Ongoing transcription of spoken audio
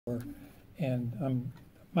And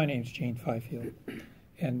my name's Gene Fifield,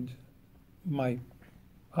 and my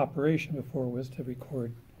operation before was to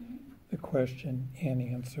record the question and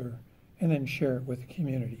answer and then share it with the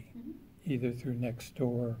community, either through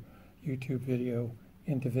Nextdoor, YouTube video,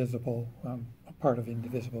 Indivisible. I'm a part of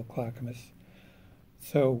Indivisible Clackamas.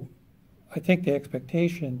 So I think the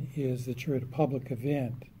expectation is that you're at a public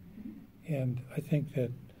event, and I think that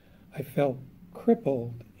I felt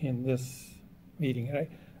crippled in this meeting. And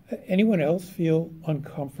anyone else feel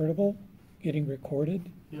uncomfortable getting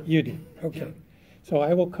recorded? Yeah. You do? Okay. Yeah. So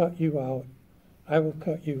I will cut you out. I will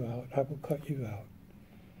cut you out. I will cut you out.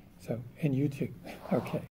 So, and you too.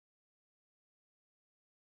 Okay.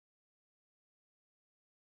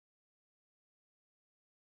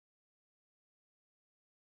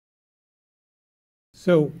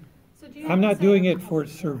 So I'm not doing it for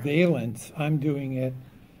surveillance. I'm doing it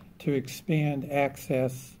to expand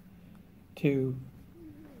access to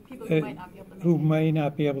people who may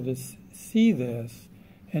not be able to see this,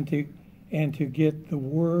 and to get the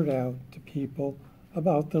word out to people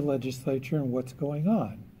about the legislature and what's going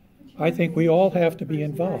on. I think we all have to be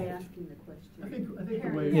involved. I think the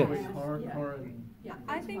way Karin. Yeah,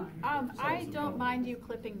 I think I don't mind you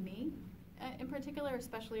clipping me in particular,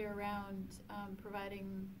 especially around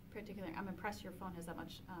providing particular. I'm impressed your phone has that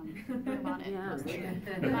much room on it.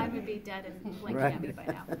 Yeah. Mine would be dead and blinking at me by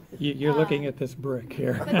now. You're looking at this brick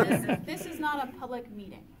here. But this is not a public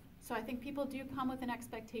meeting, so I think people do come with an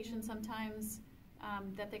expectation sometimes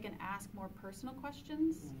that they can ask more personal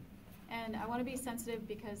questions. And I want to be sensitive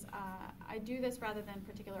because I do this rather than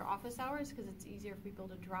particular office hours because it's easier for people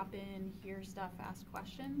to drop in, hear stuff, ask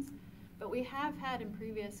questions. But we have had in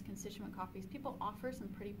previous constituent coffees, people offer some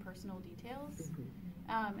pretty personal details.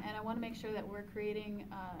 And I want to make sure that we're creating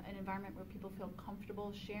an environment where people feel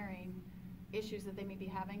comfortable sharing issues that they may be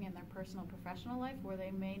having in their personal professional life, where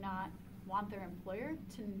they may not want their employer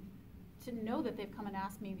to know that they've come and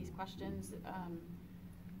asked me these questions.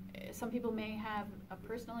 Some people may have a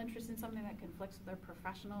personal interest in something that conflicts with their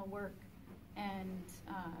professional work. And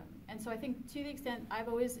so I think to the extent I've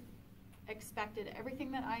always expected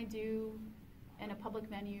everything that I do in a public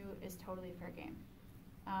venue is totally fair game.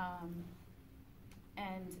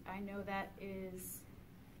 And I know that is,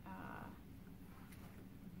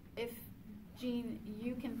 if Jean,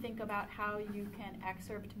 you can think about how you can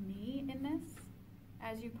excerpt me in this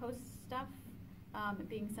as you post stuff,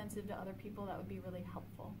 being sensitive to other people, that would be really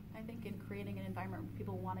helpful. I think in creating an environment where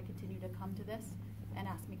people want to continue to come to this and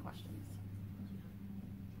ask me questions.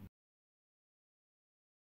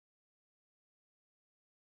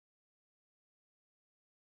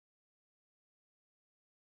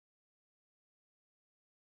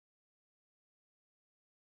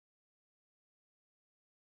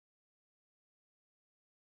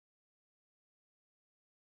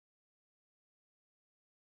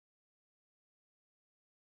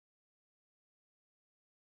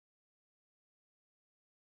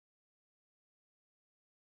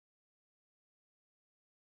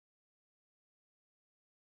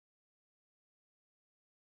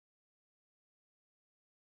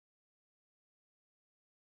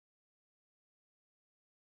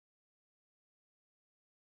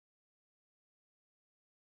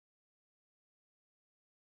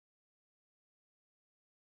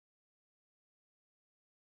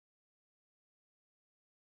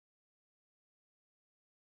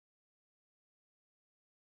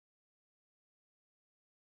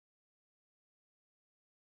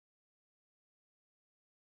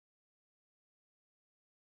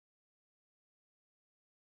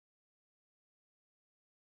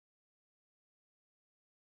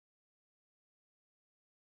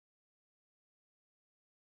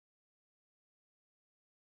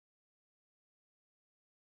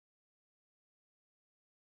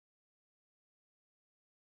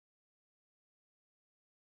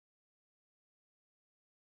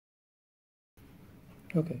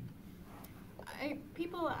 Okay.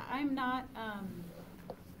 I'm not,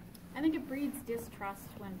 I think it breeds distrust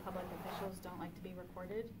when public officials don't like to be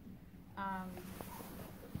recorded.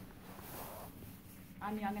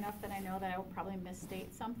 I'm young enough that I know that I will probably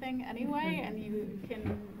misstate something anyway, and you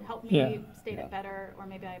can help me state it better, or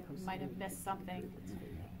maybe I might have missed something.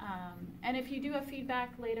 And if you do have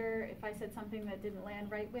feedback later, if I said something that didn't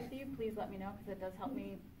land right with you, please let me know, because it does help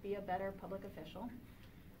me be a better public official.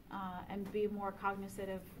 And be more cognizant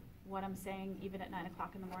of what I'm saying, even at 9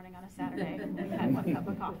 o'clock in the morning on a Saturday when we've had 1 cup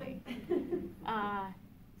of coffee.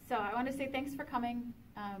 So I want to say thanks for coming.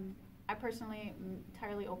 I personally am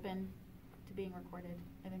entirely open to being recorded.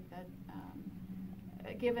 I think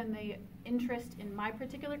that given the interest in my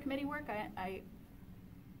particular committee work,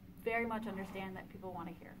 very much understand that people want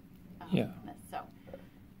to hear this. So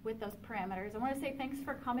with those parameters, I want to say thanks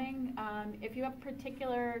for coming. If you have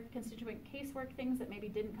particular constituent casework things that maybe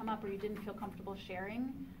didn't come up or you didn't feel comfortable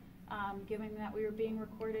sharing, given that we were being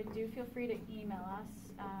recorded, do feel free to email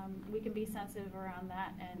us. We can be sensitive around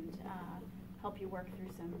that and help you work through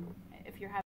some, if you're having